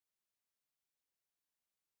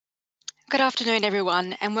Good afternoon,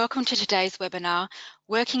 everyone, and welcome to today's webinar,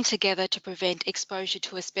 Working Together to Prevent Exposure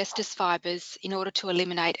to Asbestos Fibres in order to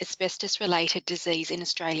eliminate asbestos-related disease in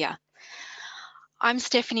Australia. I'm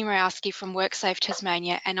Stephanie Morawski from WorkSafe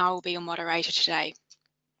Tasmania, and I will be your moderator today.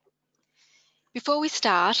 Before we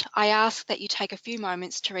start, I ask that you take a few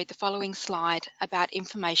moments to read the following slide about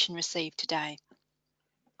information received today.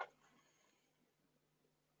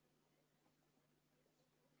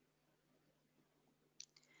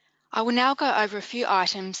 I will now go over a few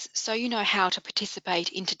items so you know how to participate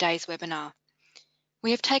in today's webinar.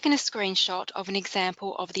 We have taken a screenshot of an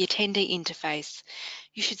example of the attendee interface.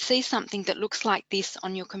 You should see something that looks like this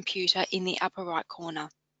on your computer in the upper right corner.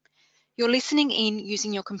 You're listening in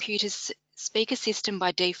using your computer's speaker system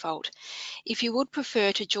by default. If you would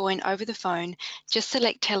prefer to join over the phone, just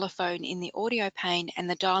select telephone in the audio pane and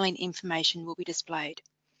the dial-in information will be displayed.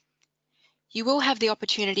 You will have the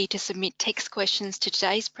opportunity to submit text questions to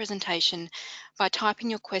today's presentation by typing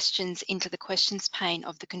your questions into the questions pane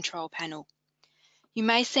of the control panel. You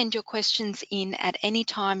may send your questions in at any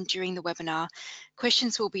time during the webinar.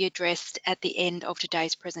 Questions will be addressed at the end of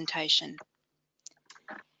today's presentation.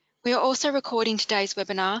 We are also recording today's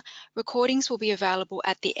webinar. Recordings will be available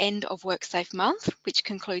at the end of WorkSafe Month, which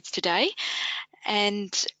concludes today,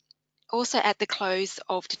 and also at the close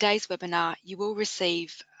of today's webinar, you will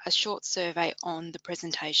receive a short survey on the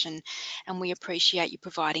presentation, and we appreciate you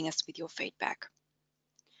providing us with your feedback.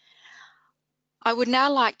 I would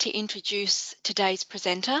now like to introduce today's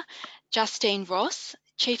presenter, Justine Ross,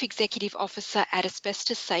 Chief Executive Officer at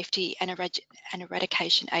Asbestos Safety and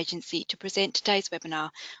Eradication Agency, to present today's webinar,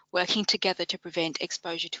 Working Together to Prevent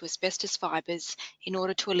Exposure to Asbestos Fibres in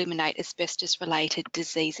order to eliminate asbestos-related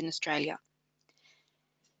disease in Australia.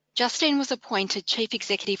 Justine was appointed Chief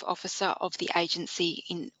Executive Officer of the agency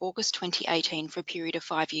in August 2018 for a period of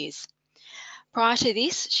 5 years. Prior to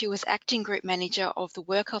this, she was Acting Group Manager of the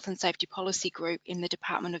Work Health and Safety Policy Group in the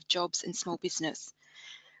Department of Jobs and Small Business,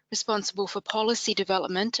 responsible for policy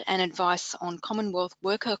development and advice on Commonwealth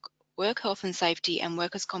work health and safety and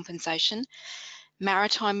workers' compensation,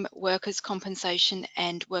 maritime workers' compensation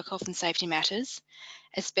and work health and safety matters,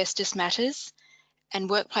 asbestos matters, and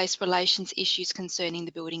workplace relations issues concerning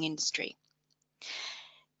the building industry.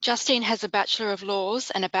 Justine has a Bachelor of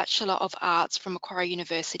Laws and a Bachelor of Arts from Macquarie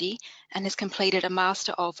University and has completed a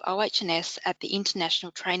Master of OH&S at the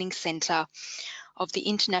International Training Centre of the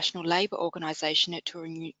International Labour Organisation at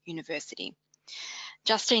Turin University.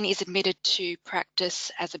 Justine is admitted to practice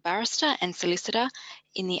as a barrister and solicitor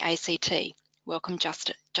in the ACT. Welcome,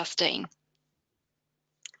 Justine.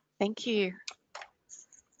 Thank you.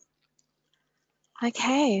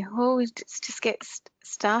 Okay, well, we'll just get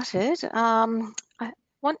started. I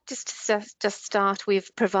want just to start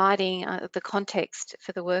with providing the context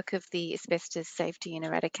for the work of the Asbestos Safety and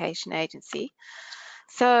Eradication Agency.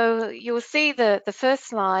 So you'll see the first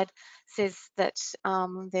slide says that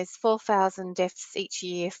there's 4,000 deaths each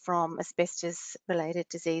year from asbestos-related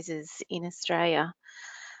diseases in Australia.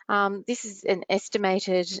 This is an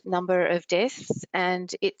estimated number of deaths,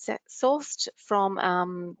 and it's sourced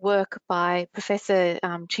from work by Professor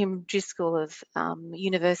Tim Driscoll of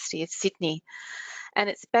University of Sydney, and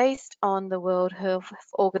it's based on the World Health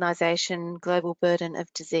Organization Global Burden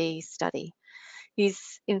of Disease study.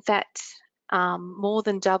 Is in fact more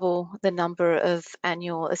than double the number of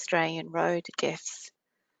annual Australian road deaths.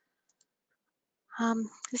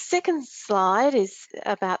 The second slide is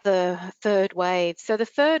about the third wave. So the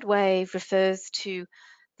third wave refers to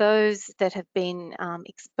those that have been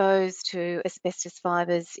exposed to asbestos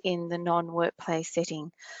fibres in the non-workplace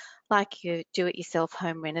setting, like your do-it-yourself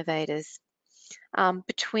home renovators.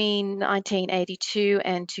 Between 1982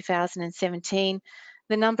 and 2017,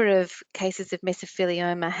 the number of cases of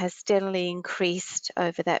mesothelioma has steadily increased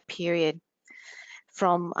over that period,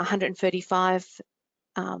 from 135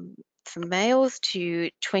 for males to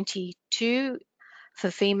 22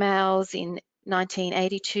 for females in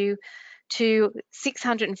 1982 to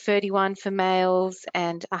 631 for males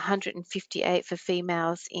and 158 for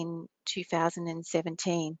females in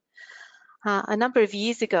 2017. A number of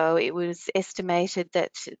years ago, it was estimated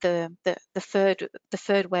that the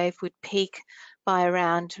third wave would peak by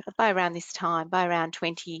around this time, by around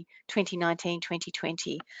 2019,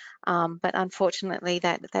 2020. But unfortunately,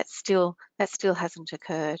 that still hasn't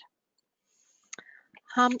occurred.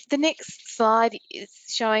 The next slide is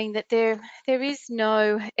showing that there is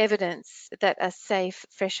no evidence that a safe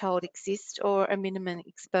threshold exists or a minimum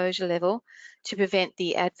exposure level to prevent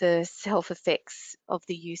the adverse health effects of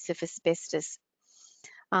the use of asbestos.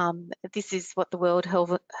 This is what the World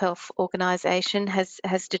Health Organization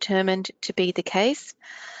has determined to be the case.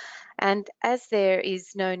 And as there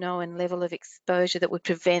is no known level of exposure that would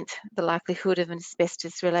prevent the likelihood of an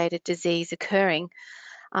asbestos-related disease occurring,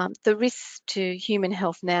 the risk to human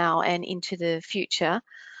health now and into the future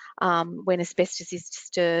when asbestos is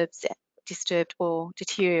disturbed or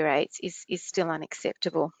deteriorates is still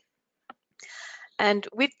unacceptable. And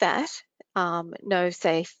with that, no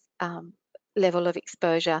safe level of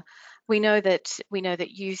exposure, we know that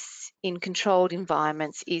use in controlled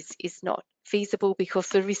environments is not feasible because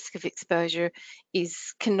the risk of exposure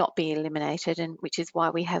cannot be eliminated, and which is why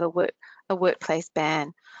we have a workplace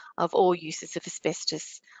ban of all uses of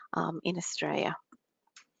asbestos in Australia.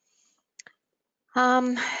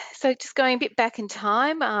 So just going a bit back in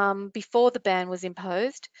time, before the ban was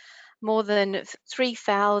imposed, more than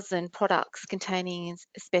 3,000 products containing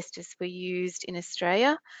asbestos were used in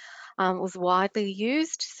Australia. It was widely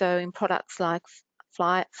used, so in products like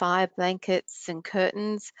fire blankets and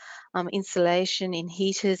curtains, insulation in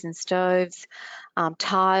heaters and stoves,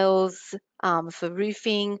 tiles for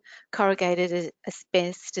roofing, corrugated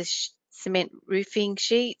asbestos cement roofing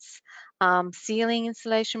sheets, ceiling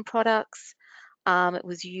insulation products. It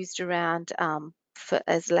was used around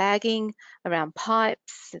as lagging around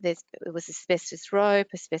pipes. It was asbestos rope,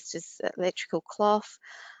 asbestos electrical cloth,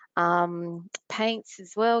 paints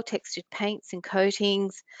as well, textured paints and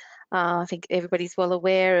coatings. I think everybody's well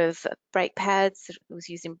aware of brake pads. It was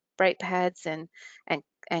used in brake pads and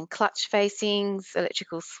clutch facings,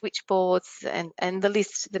 electrical switchboards, and the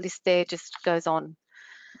list there just goes on.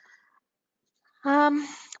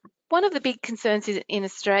 One of the big concerns in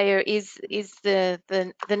Australia is the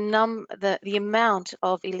amount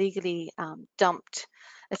of illegally dumped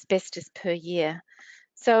asbestos per year.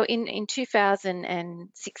 So in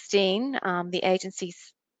 2016, the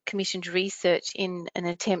agencies commissioned research in an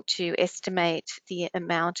attempt to estimate the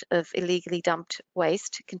amount of illegally dumped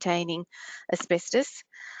waste containing asbestos,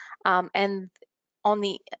 and on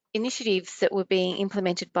the initiatives that were being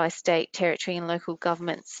implemented by state, territory and local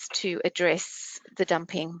governments to address the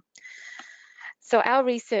dumping. So our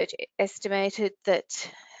research estimated that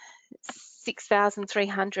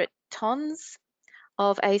 6,300 tonnes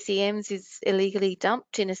of ACMs is illegally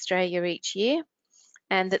dumped in Australia each year,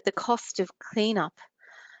 and that the cost of cleanup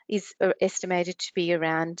is estimated to be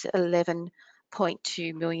around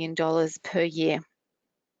 $11.2 million per year.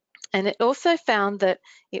 And it also found that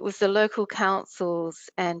it was the local councils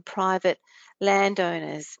and private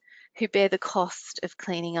landowners who bear the cost of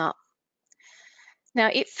cleaning up. Now,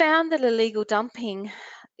 it found that illegal dumping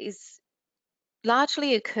is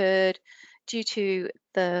largely occurred due to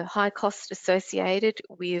the high cost associated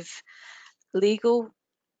with legal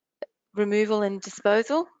removal and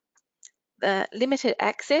disposal, limited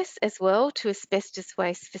access as well to asbestos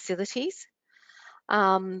waste facilities,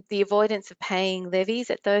 the avoidance of paying levies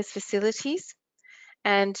at those facilities,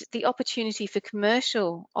 and the opportunity for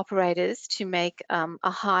commercial operators to make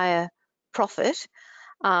a higher profit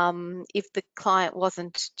if the client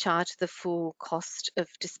wasn't charged the full cost of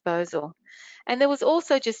disposal. And there was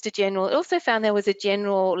also just it also found there was a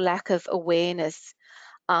general lack of awareness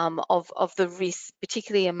of the risk,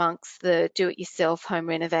 particularly amongst the do-it-yourself home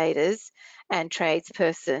renovators and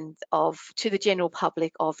tradespersons to the general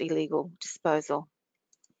public of illegal disposal.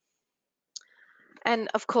 And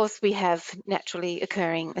of course, we have naturally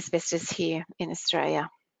occurring asbestos here in Australia.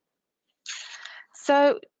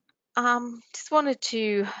 So just wanted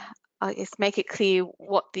to, I guess, make it clear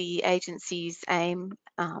what the agency's aim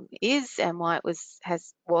is and why it was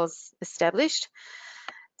established.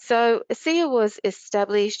 So ASEA was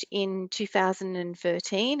established in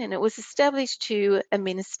 2013, and it was established to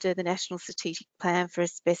administer the National Strategic Plan for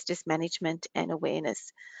Asbestos Management and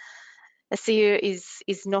Awareness. ASEA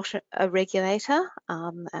is not a regulator.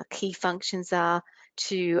 Our key functions are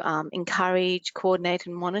to encourage, coordinate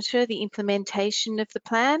and monitor the implementation of the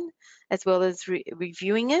plan, as well as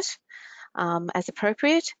reviewing it as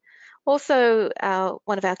appropriate. Also,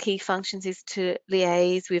 one of our key functions is to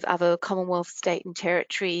liaise with other Commonwealth, state and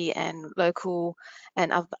territory and local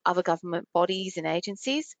and other government bodies and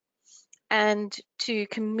agencies, and to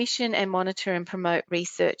commission and monitor and promote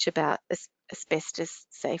research about asbestos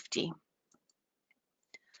safety.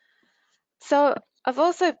 So I've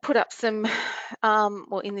also put up some,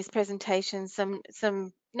 in this presentation,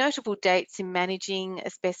 some notable dates in managing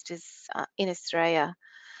asbestos in Australia.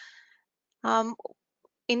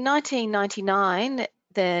 In 1999,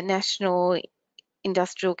 the National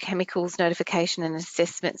Industrial Chemicals Notification and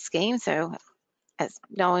Assessment Scheme, so as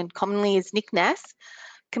known commonly as NICNAS,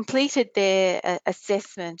 completed their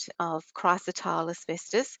assessment of chrysotile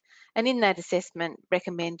asbestos, and in that assessment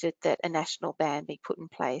recommended that a national ban be put in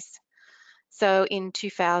place. So in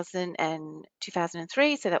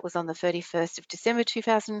 2003, so that was on the 31st of December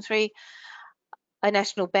 2003, a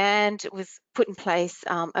national ban was put in place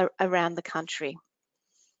around the country.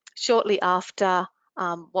 Shortly after,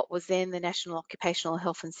 what was then the National Occupational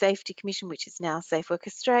Health and Safety Commission, which is now Safe Work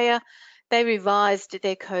Australia, they revised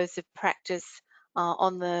their codes of practice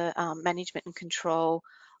on the management and control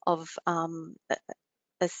of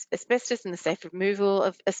asbestos and the safe removal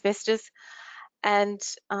of asbestos. And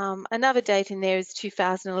another date in there is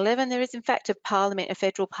 2011. There is in fact a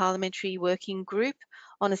federal parliamentary working group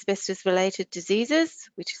on asbestos-related diseases,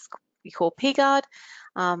 which is we call PGARD.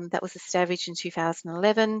 That was established in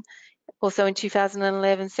 2011. Also in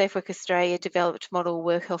 2011, Safe Work Australia developed model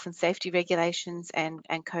work health and safety regulations and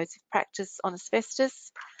codes of practice on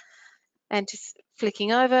asbestos. And just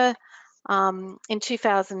flicking over, in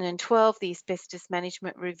 2012, the Asbestos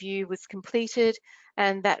Management Review was completed,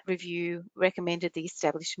 and that review recommended the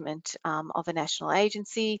establishment of a national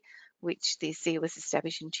agency, which the ASEA was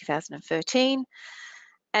established in 2013.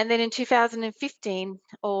 And then in 2015,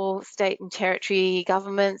 all state and territory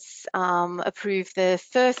governments approved the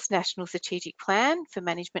first National Strategic Plan for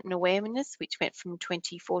Management and Awareness, which went from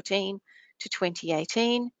 2014 to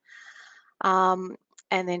 2018.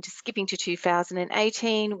 And then just skipping to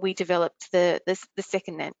 2018, we developed the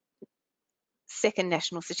second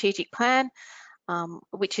National Strategic Plan,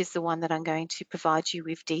 which is the one that I'm going to provide you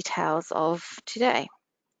with details of today.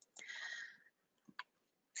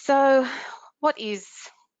 So what is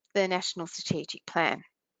the National Strategic Plan?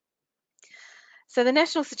 So the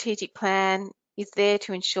National Strategic Plan is there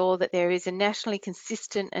to ensure that there is a nationally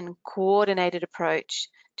consistent and coordinated approach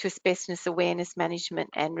to asbestos awareness, management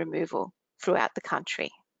and removal throughout the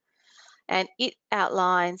country. And it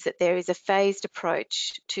outlines that there is a phased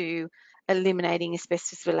approach to eliminating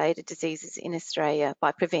asbestos-related diseases in Australia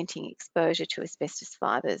by preventing exposure to asbestos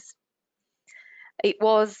fibres. It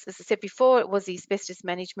was, as I said before, it was the Asbestos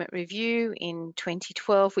Management Review in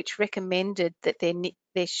 2012, which recommended that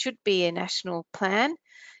there should be a national plan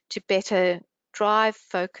to better drive,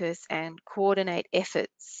 focus and coordinate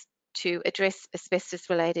efforts to address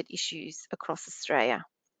asbestos-related issues across Australia.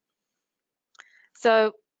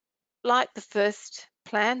 So, like the first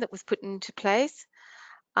plan that was put into place,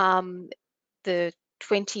 the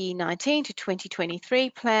 2019 to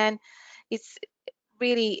 2023 plan, it's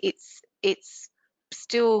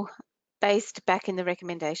still based back in the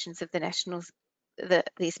recommendations of the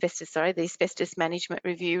Asbestos Management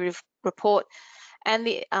Review report, and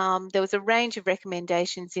there was a range of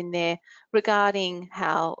recommendations in there regarding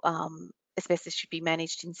how asbestos should be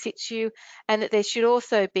managed in situ, and that there should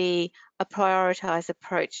also be a prioritised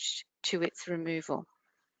approach to its removal.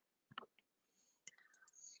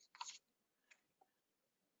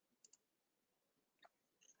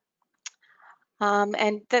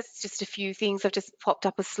 And that's just a few things. I've just popped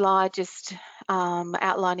up a slide just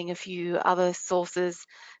outlining a few other sources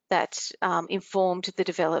that informed the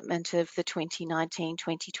development of the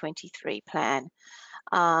 2019-2023 plan,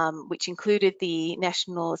 which included the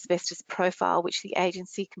National Asbestos Profile, which the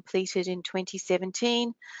agency completed in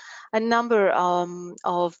 2017, a number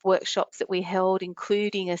of workshops that we held,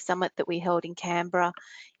 including a summit that we held in Canberra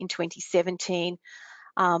in 2017,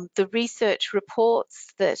 the research reports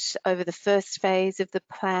that over the first phase of the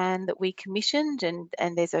plan that we commissioned,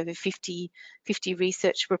 and there's over 50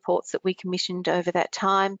 research reports that we commissioned over that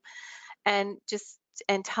time, and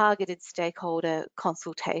targeted stakeholder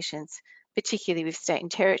consultations, particularly with state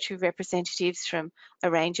and territory representatives from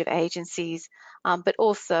a range of agencies, but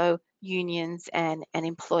also unions and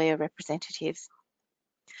employer representatives.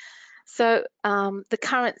 So the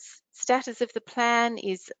current status of the plan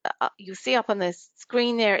is, you'll see up on the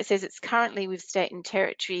screen there, it says it's currently with state and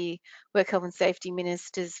territory work health and safety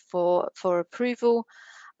ministers for approval.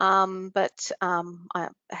 But I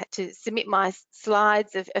had to submit my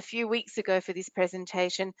slides a few weeks ago for this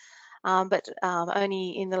presentation, but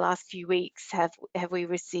only in the last few weeks have we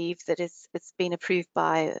received that it's been approved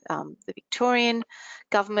by the Victorian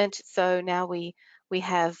government. So now we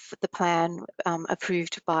have the plan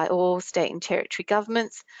approved by all state and territory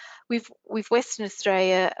governments, with Western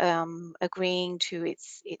Australia agreeing to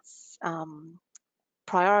its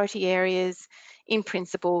priority areas in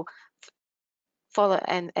principle,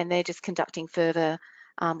 and they're just conducting further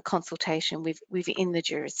consultation within the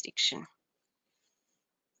jurisdiction.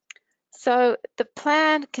 So the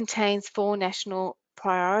plan contains 4 national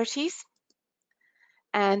priorities,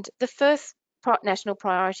 and the first national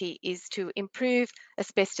priority is to improve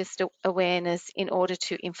asbestos awareness in order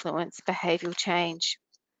to influence behavioural change.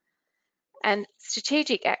 And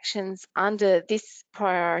strategic actions under this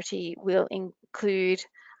priority will include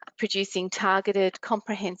producing targeted,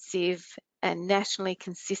 comprehensive and nationally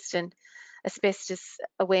consistent asbestos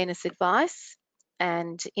awareness advice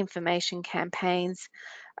and information campaigns,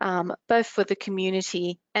 both for the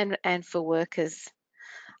community and for workers.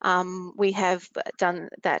 We have done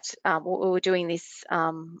that, we're doing this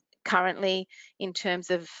currently in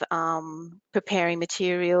terms of preparing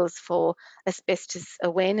materials for Asbestos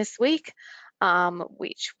Awareness Week,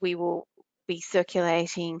 which we will be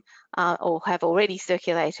circulating or have already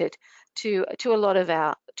circulated to a lot of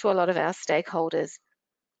our stakeholders.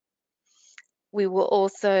 We will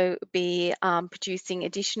also be producing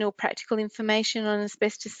additional practical information on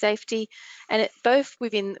asbestos safety, and both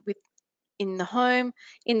in the home,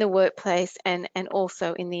 in the workplace, and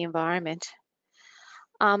also in the environment.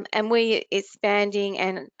 And we're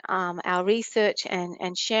expanding our research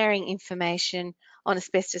and sharing information on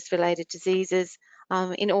asbestos-related diseases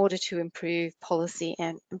in order to improve policy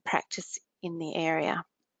and practice in the area.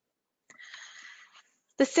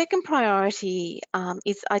 The second priority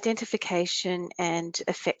is identification and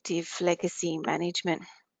effective legacy management.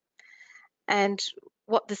 And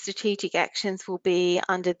what the strategic actions will be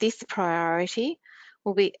under this priority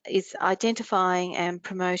is identifying and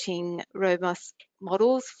promoting robust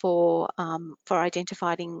models for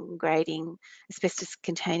identifying and grading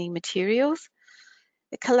asbestos-containing materials,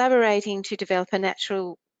 collaborating to develop a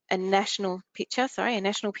national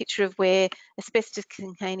picture of where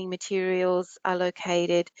asbestos-containing materials are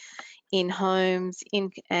located in homes,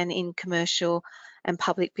 in commercial and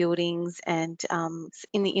public buildings, and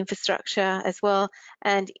in the infrastructure as well,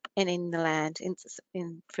 and in the land,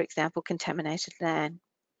 for example, contaminated land.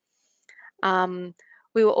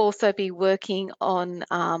 We will also be working on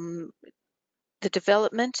the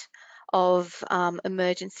development of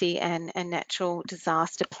emergency and natural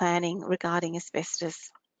disaster planning regarding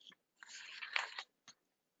asbestos.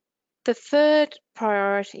 The third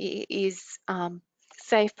priority is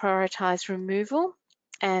safe prioritised removal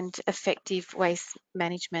and effective waste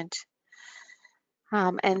management.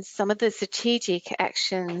 And some of the strategic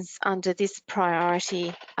actions under this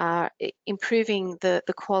priority are improving the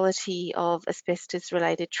quality of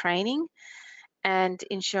asbestos-related training and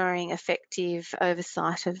ensuring effective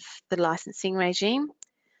oversight of the licensing regime,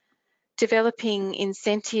 developing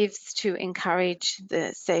incentives to encourage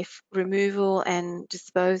the safe removal and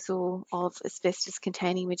disposal of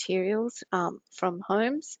asbestos-containing materials from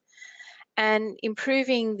homes, and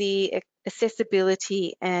improving the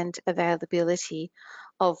accessibility and availability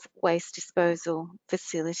of waste disposal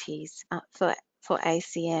facilities for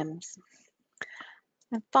ACMs.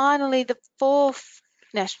 And finally, the fourth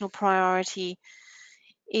national priority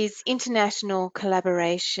is international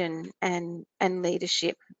collaboration and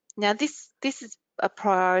leadership. Now, this is a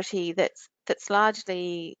priority that's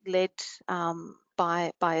largely led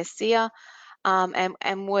by ASEA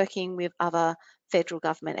and working with other federal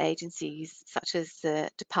government agencies such as the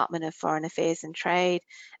Department of Foreign Affairs and Trade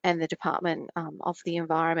and the Department of the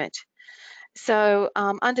Environment. So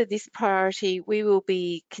under this priority, we will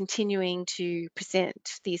be continuing to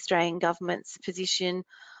present the Australian government's position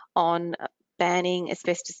on banning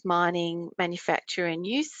asbestos mining, manufacture and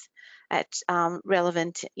use at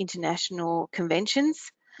relevant international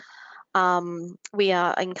conventions. We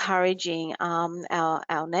are encouraging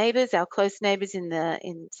our neighbours, our close neighbours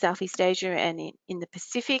in Southeast Asia and in the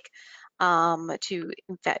Pacific, to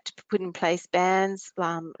in fact put in place bans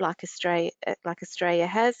like Australia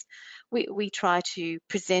has. We try to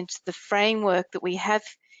present the framework that we have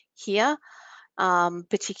here,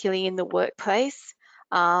 particularly in the workplace,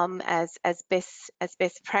 as best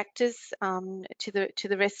practice to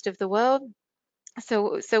the rest of the world.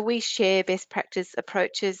 So we share best practice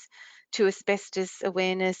approaches to asbestos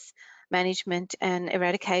awareness, management and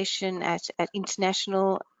eradication at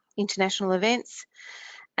international events.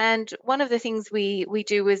 And one of the things we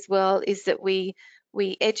do as well is that we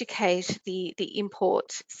educate the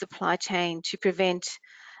import supply chain to prevent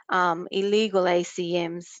illegal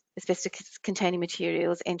ACMs, asbestos-containing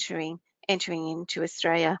materials, entering into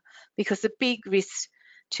Australia, because the big risk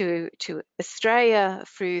to Australia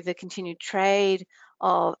through the continued trade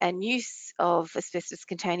of and use of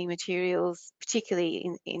asbestos-containing materials, particularly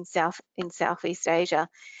in Southeast Asia,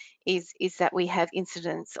 is that we have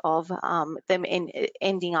incidents of them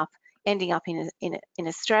ending up in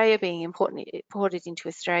Australia, being imported into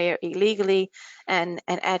Australia illegally, and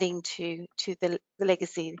adding to the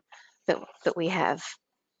legacy that we have.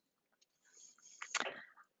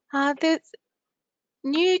 There's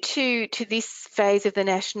new to this phase of the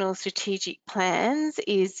national strategic plans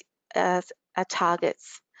is our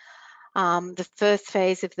targets. The first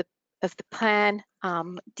phase of the plan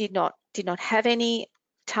did not have any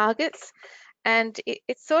targets, and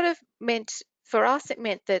it sort of meant for us, it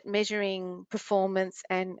meant that measuring performance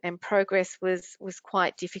and progress was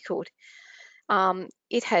quite difficult.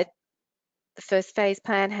 It had, the first phase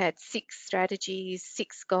plan had 6 strategies,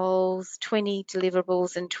 6 goals, 20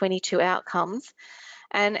 deliverables and 22 outcomes,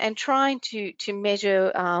 and trying to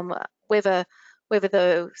measure whether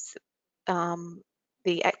those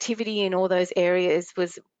the activity in all those areas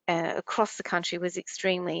was across the country was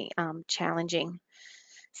extremely challenging.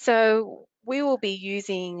 So we will be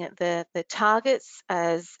using the targets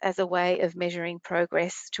as a way of measuring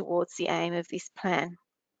progress towards the aim of this plan.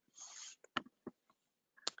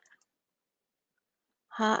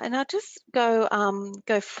 And I'll just go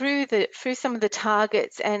through some of the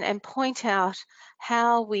targets and point out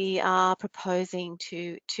how we are proposing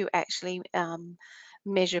to actually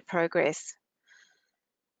measure progress.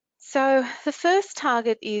 So the first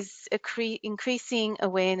target is increasing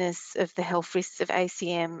awareness of the health risks of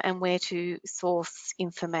ACM and where to source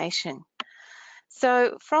information.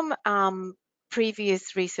 So from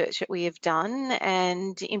previous research that we have done,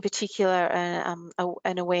 and in particular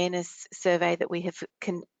an awareness survey that we have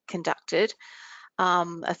conducted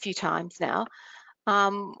a few times now,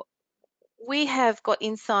 we have got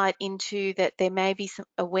insight into that there may be some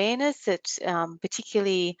awareness that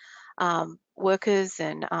particularly workers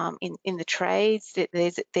and in the trades, that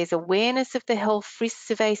there's awareness of the health risks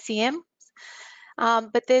of ACM,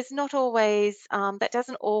 but there's not always, that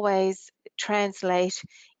doesn't always translate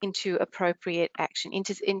into appropriate action,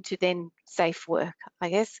 into then safe work, I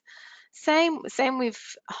guess. Same with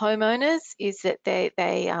homeowners, is that they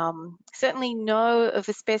certainly know of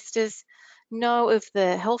asbestos, know of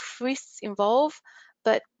the health risks involved,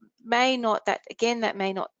 but may not, that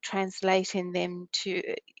may not translate in them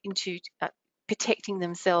into protecting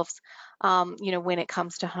themselves, you know, when it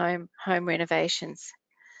comes to home renovations.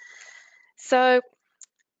 So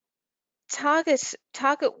target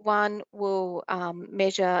 1 will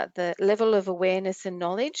measure the level of awareness and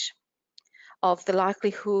knowledge of the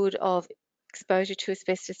likelihood of exposure to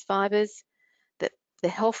asbestos fibres, the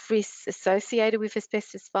health risks associated with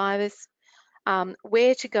asbestos fibres,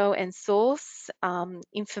 where to go and source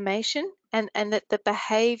information, and that the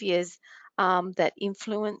behaviours that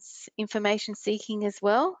influence information seeking as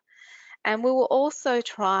well. And we will also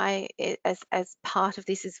try, as part of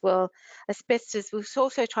this as well, asbestos, we'll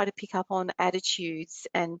also try to pick up on attitudes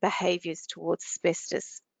and behaviours towards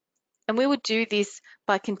asbestos. And we would do this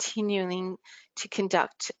by continuing to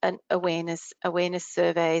conduct an awareness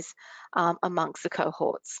surveys amongst the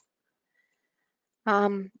cohorts.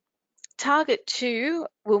 Target 2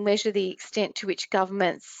 will measure the extent to which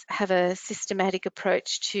governments have a systematic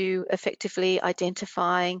approach to effectively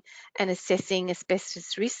identifying and assessing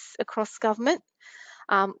asbestos risks across government,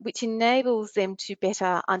 which enables them to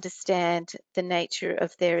better understand the nature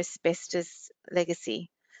of their asbestos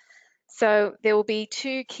legacy. So there will be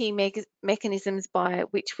 2 key mechanisms by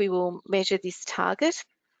which we will measure this target,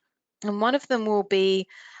 and one of them will be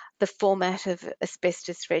the format of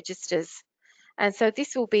asbestos registers. And so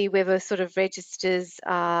this will be whether sort of registers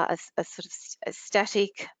are a sort of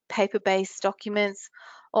static paper-based documents,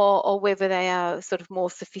 or whether they are sort of more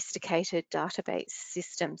sophisticated database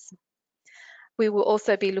systems. We will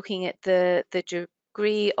also be looking at the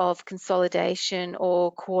degree of consolidation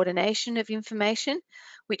or coordination of information,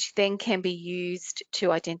 which then can be used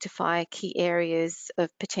to identify key areas of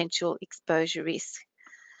potential exposure risk.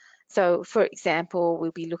 So, for example,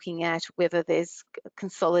 we'll be looking at whether there's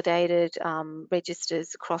consolidated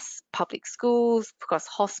registers across public schools, across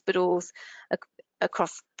hospitals,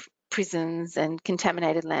 across prisons and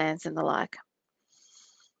contaminated lands and the like.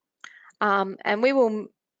 And we will,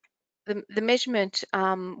 the measurement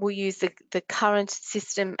will use the current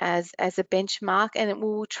system as a benchmark, and it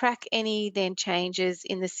will track any then changes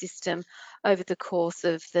in the system over the course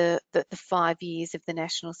of the 5 years of the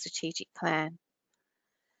National Strategic Plan.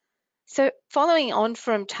 So following on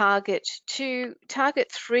from target 2,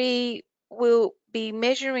 target 3 will be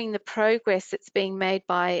measuring the progress that's being made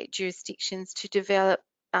by jurisdictions to develop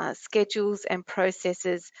schedules and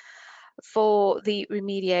processes for the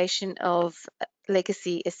remediation of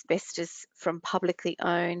legacy asbestos from publicly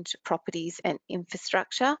owned properties and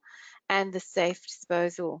infrastructure, and the safe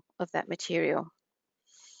disposal of that material.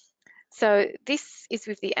 So this is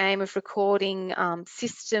with the aim of recording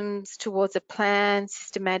systems towards a planned,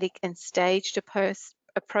 systematic and staged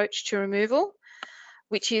approach to removal,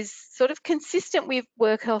 which is sort of consistent with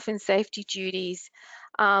work health and safety duties,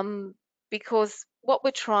 because what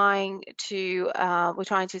we're trying to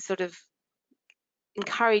sort of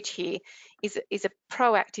encourage here is a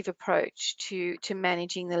proactive approach to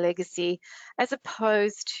managing the legacy, as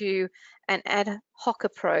opposed to an ad hoc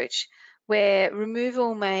approach, where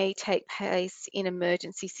removal may take place in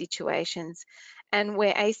emergency situations and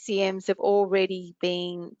where ACMs have already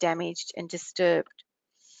been damaged and disturbed.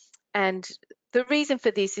 And the reason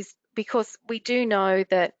for this is because we do know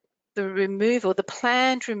that the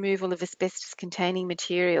planned removal of asbestos-containing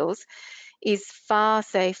materials is far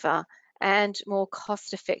safer and more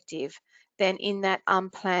cost-effective than in that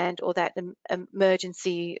unplanned or that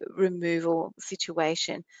emergency removal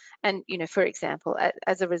situation. And, you know, for example,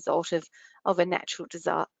 as a result of a natural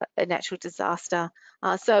disaster,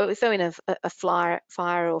 so in a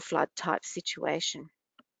fire or flood type situation.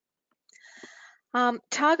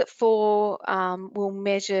 Target 4 will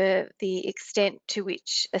measure the extent to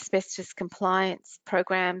which asbestos compliance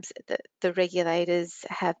programs that the regulators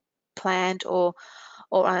have planned or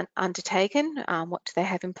undertaken. What do they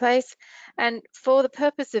have in place? And for the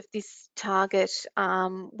purpose of this target,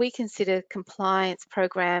 we consider compliance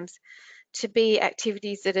programs to be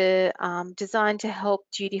activities that are designed to help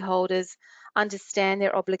duty holders understand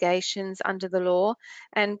their obligations under the law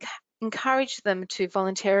and encourage them to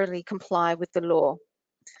voluntarily comply with the law.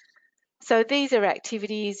 So these are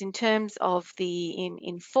activities in terms of the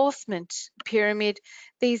enforcement pyramid.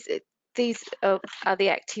 These are the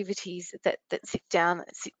activities that sit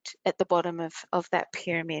at the bottom of that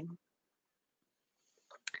pyramid.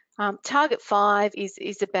 Target 5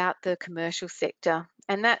 is about the commercial sector,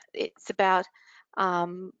 and that it's about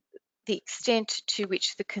the extent to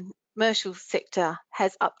which the commercial sector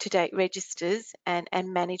has up-to-date registers and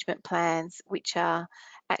management plans which are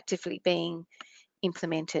actively being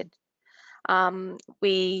implemented.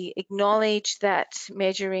 We acknowledge that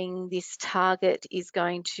measuring this target is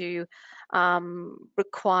going to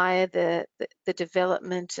require the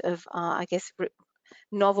development of, I guess,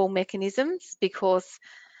 novel mechanisms, because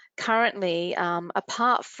currently,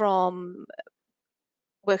 apart from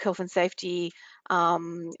work health and safety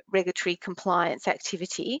regulatory compliance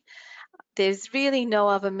activity, there's really no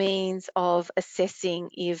other means of assessing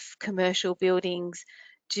if commercial buildings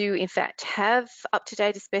do in fact have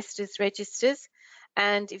up-to-date asbestos registers,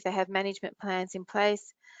 and if they have management plans in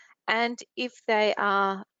place, and if they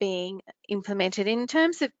are being implemented. In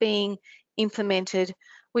terms of being implemented,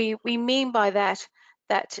 we mean by that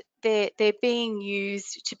they're being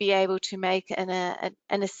used to be able to make an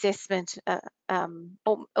assessment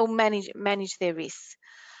or manage their risks.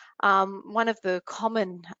 One of the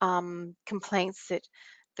common complaints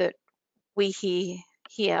that we hear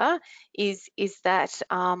here is that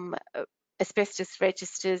asbestos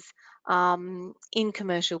registers in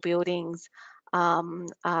commercial buildings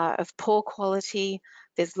are of poor quality.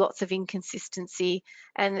 There's lots of inconsistency,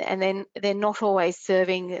 and then they're not always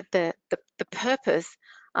serving the purpose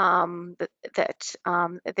that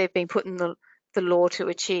they've been put in the law to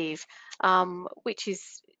achieve, which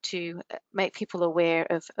is to make people aware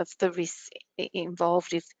of the risks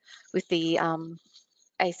involved with the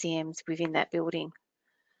ACMs within that building.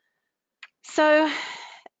 So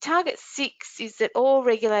target 6 is that all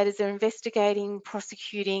regulators are investigating,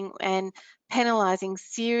 prosecuting and penalising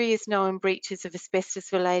serious known breaches of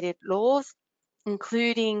asbestos-related laws,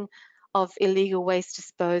 including of illegal waste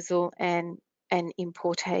disposal and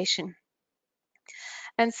importation.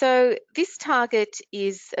 And so this target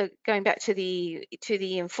is going back to the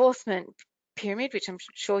enforcement pyramid, which I'm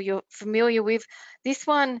sure you're familiar with. This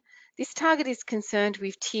target is concerned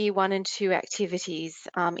with tier 1 and 2 activities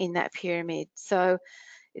in that pyramid. So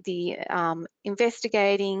the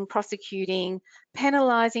investigating, prosecuting,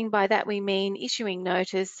 penalising, by that we mean issuing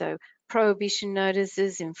notice, so prohibition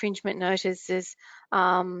notices, infringement notices,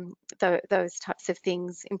 those types of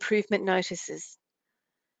things, improvement notices.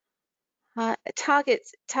 Target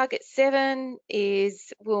 7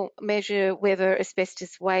 will measure whether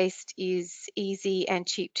asbestos waste is easy and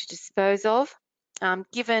cheap to dispose of,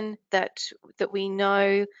 given that we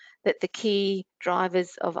know that the key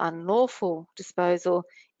drivers of unlawful disposal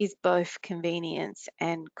is both convenience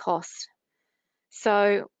and cost.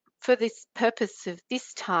 So for this purpose of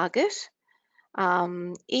this target,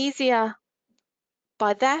 easier,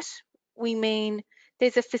 by that we mean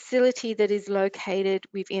there's a facility that is located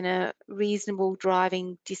within a reasonable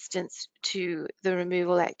driving distance to the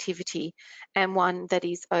removal activity, and one that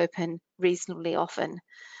is open reasonably often.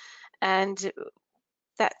 And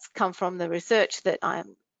that's come from the research that I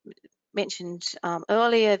mentioned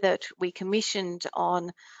earlier that we commissioned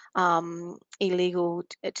on illegal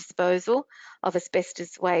disposal of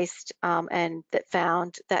asbestos waste, and that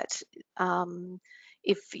found that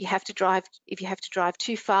if you have to drive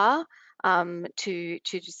too far to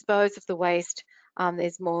dispose of the waste,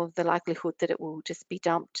 there's more of the likelihood that it will just be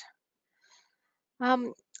dumped.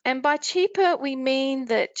 And by cheaper, we mean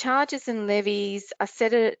that charges and levies are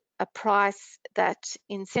set at a price that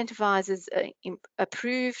incentivises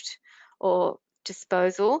approved or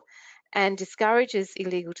disposal and discourages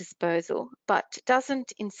illegal disposal, but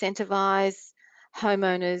doesn't incentivise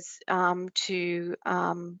homeowners to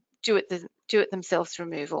do it themselves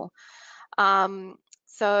removal.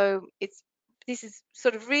 So this is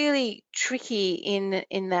sort of really tricky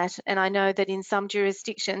in that, and I know that in some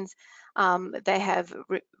jurisdictions they have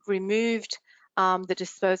removed the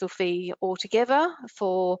disposal fee altogether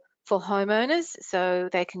for homeowners, so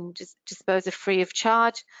they can just dispose of free of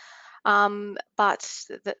charge. But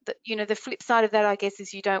the flip side of that, I guess,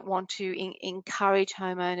 is you don't want to encourage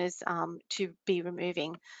homeowners to be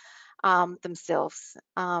removing themselves.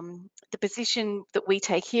 The position that we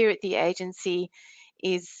take here at the agency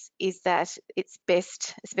is that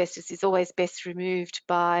asbestos is always best removed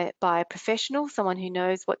by a professional, someone who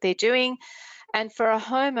knows what they're doing, and for a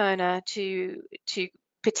homeowner to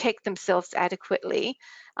protect themselves adequately,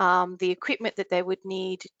 the equipment that they would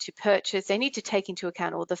need to purchase, they need to take into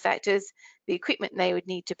account all the factors, the equipment they would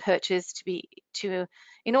need to purchase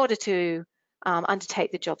in order to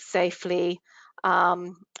undertake the job safely,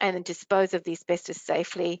 and then dispose of the asbestos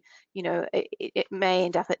safely. It may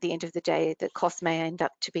end up at the end of the day, the cost may end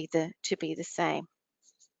up to be the same.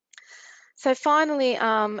 So finally,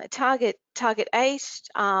 target 8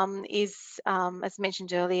 is, as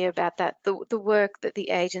mentioned earlier, about the work that the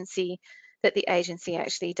agency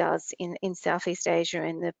actually does in Southeast Asia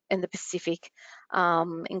and the Pacific,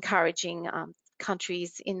 encouraging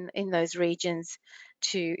countries in those regions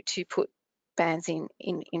to put bans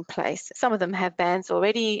in place. Some of them have bans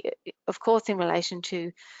already, of course, in relation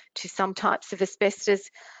to some types of asbestos,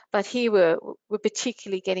 but here we're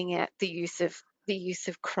particularly getting at the use of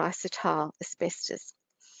chrysotile asbestos.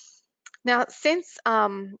 Now, since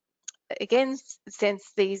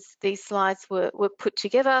these slides were put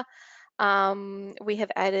together, we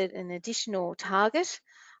have added an additional target,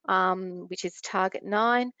 which is target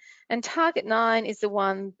 9, and target 9 is the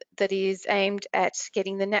one that is aimed at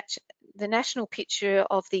getting the national picture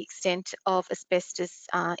of the extent of asbestos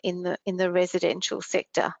in the residential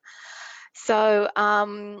sector. So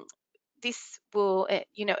this will,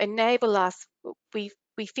 enable us. We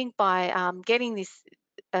think by getting this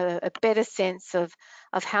a better sense of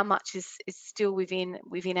how much is still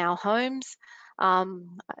within our homes.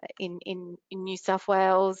 In New South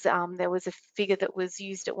Wales, there was a figure that was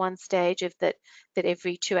used at one stage of that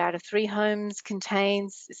every 2 out of 3 homes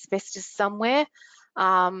contains asbestos somewhere.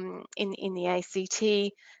 In the ACT,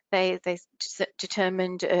 they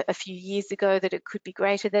determined a few years ago that it could be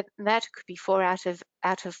greater than that. It could be 4 out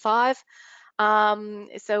of 5.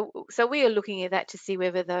 So we are looking at that to see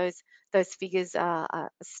whether those figures are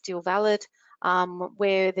still valid,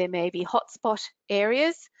 where there may be hotspot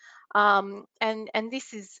areas. And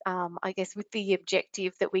this is, I guess, with the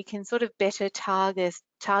objective that we can sort of better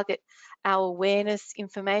target our awareness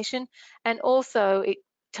information, and also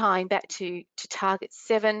tying back to target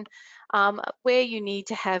 7, where you need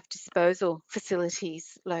to have disposal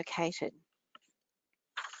facilities located.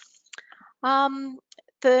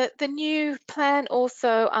 The new plan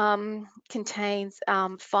also contains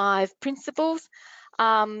 5 principles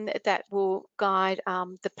that will guide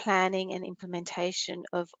the planning and implementation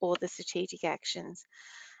of all the strategic actions.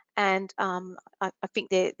 And I think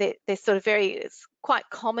they're sort of quite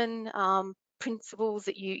common principles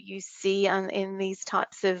that you see in these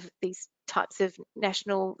types of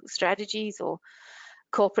national strategies or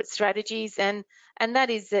corporate strategies, and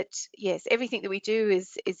that is that, yes, everything that we do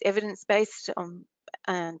is evidence-based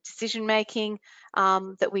decision making,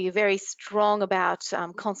 that we are very strong about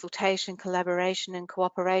consultation, collaboration and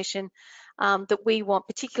cooperation, that we want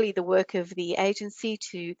particularly the work of the agency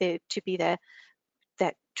to be that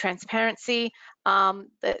transparency,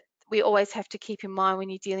 that we always have to keep in mind when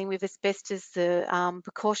you're dealing with asbestos, the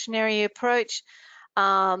precautionary approach.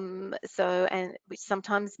 Which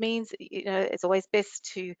sometimes means, it's always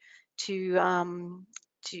best to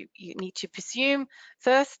you need to presume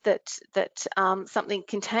first that something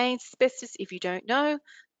contains asbestos if you don't know,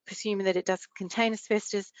 presuming that it doesn't contain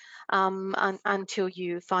asbestos until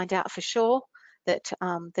you find out for sure that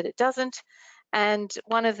it doesn't. And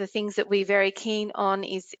one of the things that we're very keen on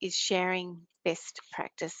is sharing best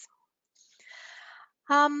practice.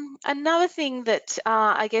 Another thing that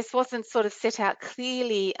I guess wasn't sort of set out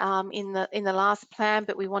clearly in the last plan,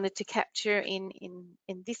 but we wanted to capture in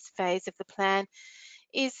this phase of the plan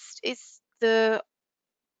is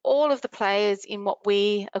all of the players in what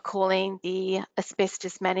we are calling the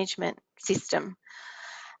asbestos management system.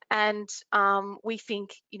 And we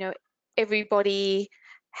think, everybody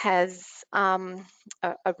has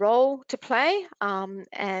a role to play,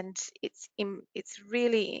 and it's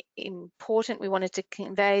really important. We wanted to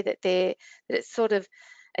convey that it's sort of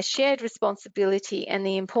a shared responsibility and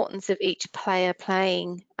the importance of each player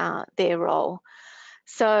playing their role.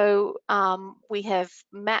 So we have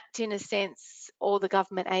mapped, in a sense, all the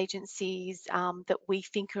government agencies that we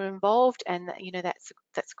think are involved, and that's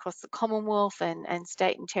across the Commonwealth and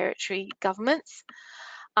state and territory governments.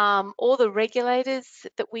 All the regulators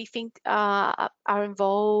that we think are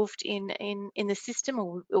involved in the system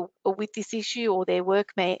or with this issue, or their work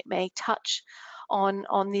may touch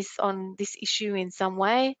on this issue in some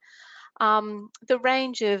way. The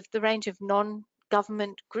range of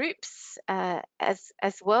non-government groups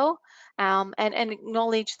as well, and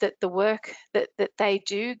acknowledge that the work that they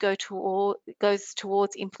do goes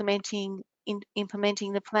towards implementing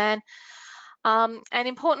the plan. And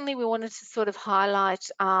importantly, we wanted to sort of highlight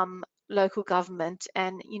local government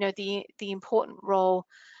and the important role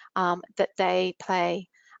that they play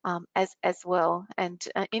as well, and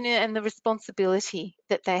the responsibility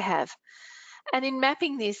that they have. And in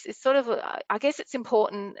mapping this, it's sort of, I guess it's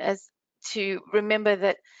important as to remember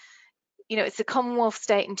that it's the Commonwealth,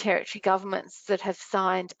 state and territory governments that have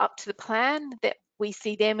signed up to the plan, that we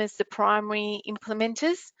see them as the primary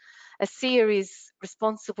implementers. ASEA is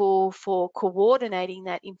responsible for coordinating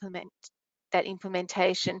that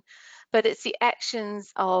implementation, but it's the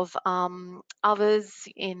actions of others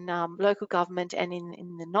in local government and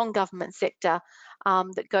in the non-government sector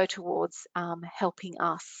that go towards helping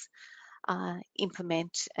us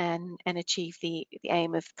implement and achieve the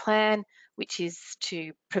aim of the plan, which is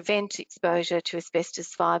to prevent exposure to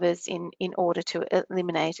asbestos fibres in order to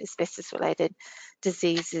eliminate asbestos-related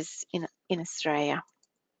diseases in Australia.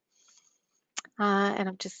 And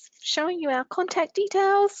I'm just showing you our contact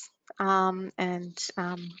details, and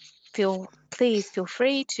please feel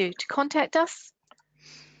free to contact us.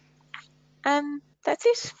 And that's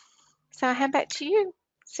it. So I hand back to you,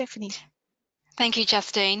 Stephanie. Thank you,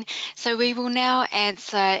 Justine. So we will now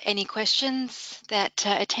answer any questions that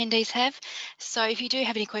attendees have. So if you do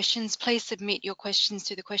have any questions, please submit your questions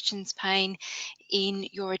to the questions pane in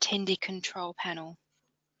your attendee control panel.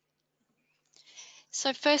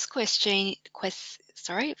 So first question,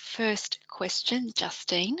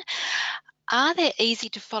 Justine. Are there easy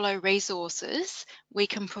to follow resources we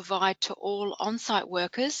can provide to all on-site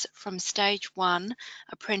workers from stage 1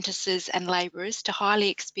 apprentices and labourers to highly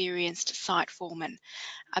experienced site foremen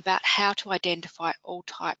about how to identify all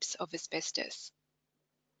types of asbestos?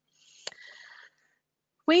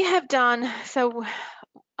 We have done, so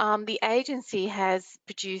the agency has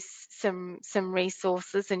produced some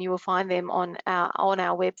resources, and you will find them on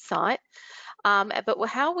our website. But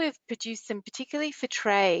how we've produced them, particularly for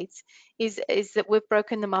trades, is that we've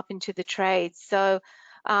broken them up into the trades. So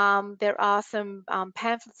there are some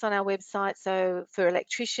pamphlets on our website. So for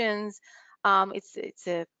electricians, it's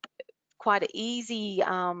a quite an easy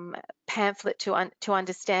pamphlet to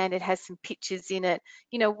understand. It has some pictures in it,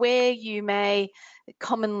 where you may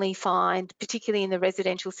commonly find, particularly in the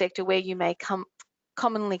residential sector, where you may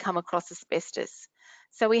commonly come across asbestos.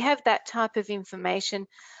 So we have that type of information.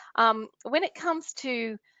 When it comes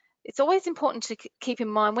to, it's always important to keep in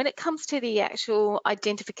mind, when it comes to the actual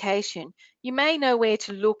identification, you may know where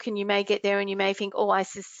to look, and you may get there and you may think, oh, I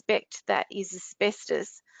suspect that is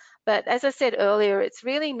asbestos. But as I said earlier, it's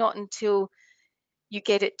really not until you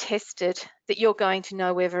get it tested that you're going to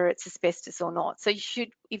know whether it's asbestos or not. So you should,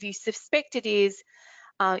 if you suspect it is,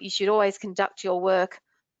 you should always conduct your work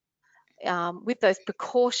with those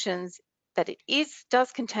precautions that it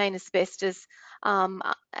does contain asbestos,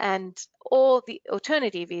 or the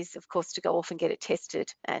alternative is, of course, to go off and get it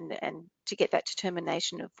tested and to get that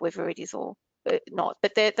determination of whether it is or not.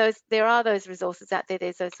 But there are those resources out there.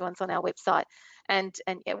 There's those ones on our website, and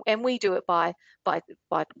we do it by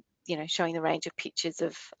showing the range of pictures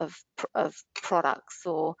of products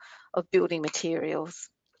or of building materials.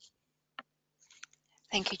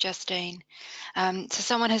 Thank you, Justine. So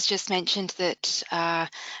someone has just mentioned that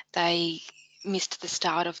they missed the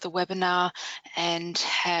start of the webinar and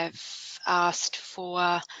have asked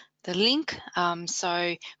for the link.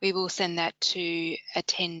 So we will send that to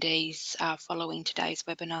attendees following today's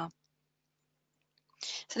webinar.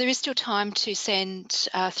 So there is still time to send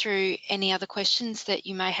through any other questions that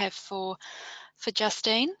you may have for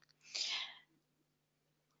Justine.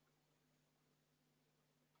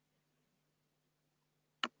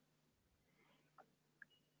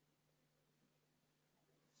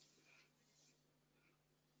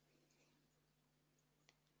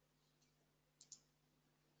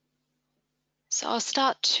 So I'll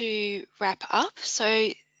start to wrap up. So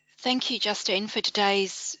Thank you, Justine, for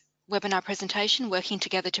today's webinar presentation, Working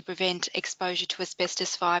Together to Prevent Exposure to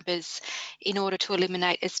Asbestos Fibres in order to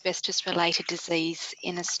eliminate asbestos-related disease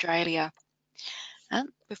in Australia.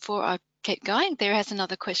 Before I keep going, there has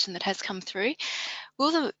another question that has come through.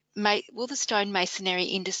 Will the stone masonry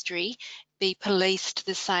industry be policed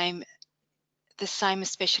the same,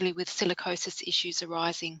 especially with silicosis issues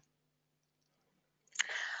arising?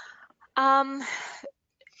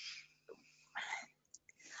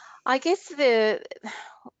 I guess with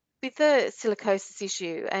the silicosis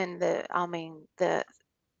issue and the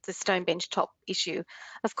stone bench top issue,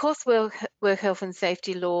 of course, work health and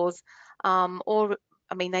safety laws,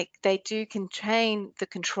 they do contain the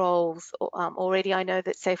controls. Already, I know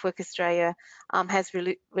that Safe Work Australia has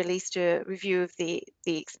released a review of the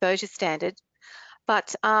exposure standard,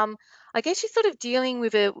 but I guess you're sort of dealing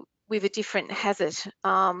with a different hazard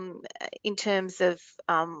in terms of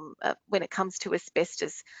when it comes to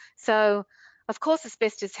asbestos. So, of course,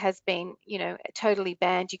 asbestos has been, totally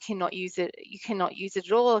banned. You cannot use it. You cannot use it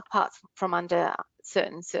at all, apart from under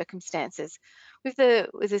certain circumstances. With the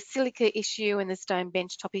silica issue and the stone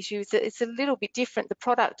bench top issue, it's a little bit different. The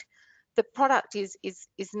product is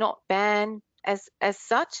not banned as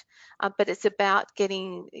such, but it's about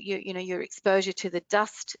getting your exposure to the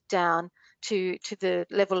dust down to the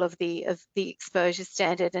level of the exposure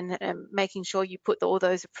standard, and making sure you put all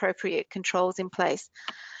those appropriate controls in place.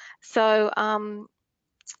 So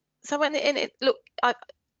look,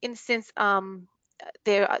 in a sense,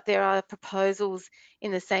 there are proposals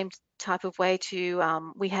in the same type of way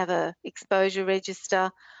to we have a exposure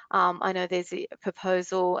register. I know there's a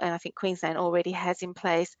proposal, and I think Queensland already has in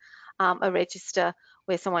place a register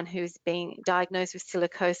where someone who's been diagnosed with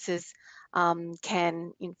silicosis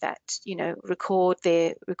can, in fact, record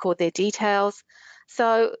their details.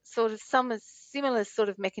 So sort of some similar sort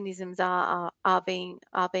of mechanisms are being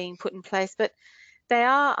put in place, but they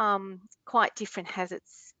are quite different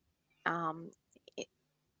hazards.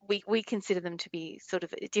 We consider them to be sort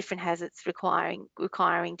of different hazards requiring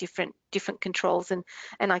different controls and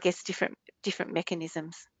I guess different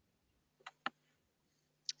mechanisms.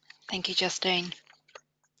 Thank you, Justine.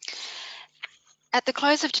 At the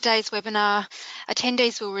close of today's webinar,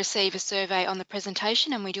 attendees will receive a survey on the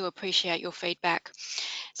presentation, and we do appreciate your feedback.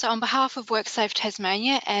 So on behalf of WorkSafe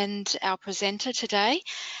Tasmania and our presenter today,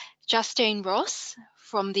 Justine Ross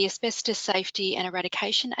from the Asbestos Safety and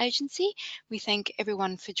Eradication Agency, we thank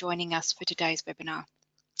everyone for joining us for today's webinar.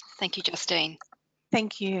 Thank you, Justine.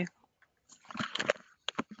 Thank you.